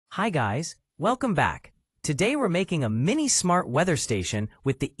Hi guys, welcome back. Today we're making a mini smart weather station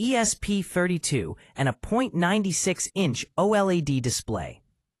with the ESP32 and a 0.96-inch OLED display.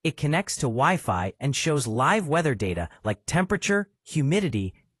 It connects to Wi-Fi and shows live weather data like temperature,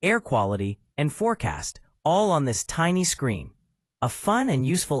 humidity, air quality, and forecast, all on this tiny screen. A fun and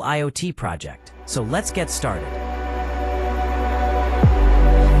useful IoT project, so let's get started.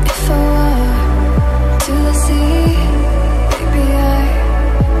 If I walk to the sea, maybe I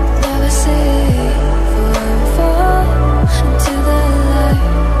never see. For I will fall into the light.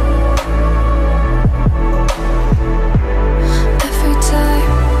 Every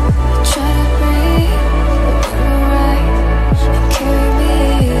time I try to breathe, but when we're right, you carry me.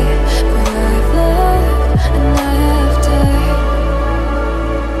 For I've loved and I have died.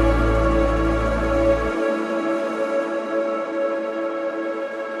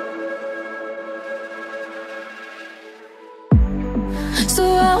 So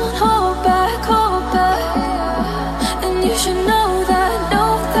I won't hold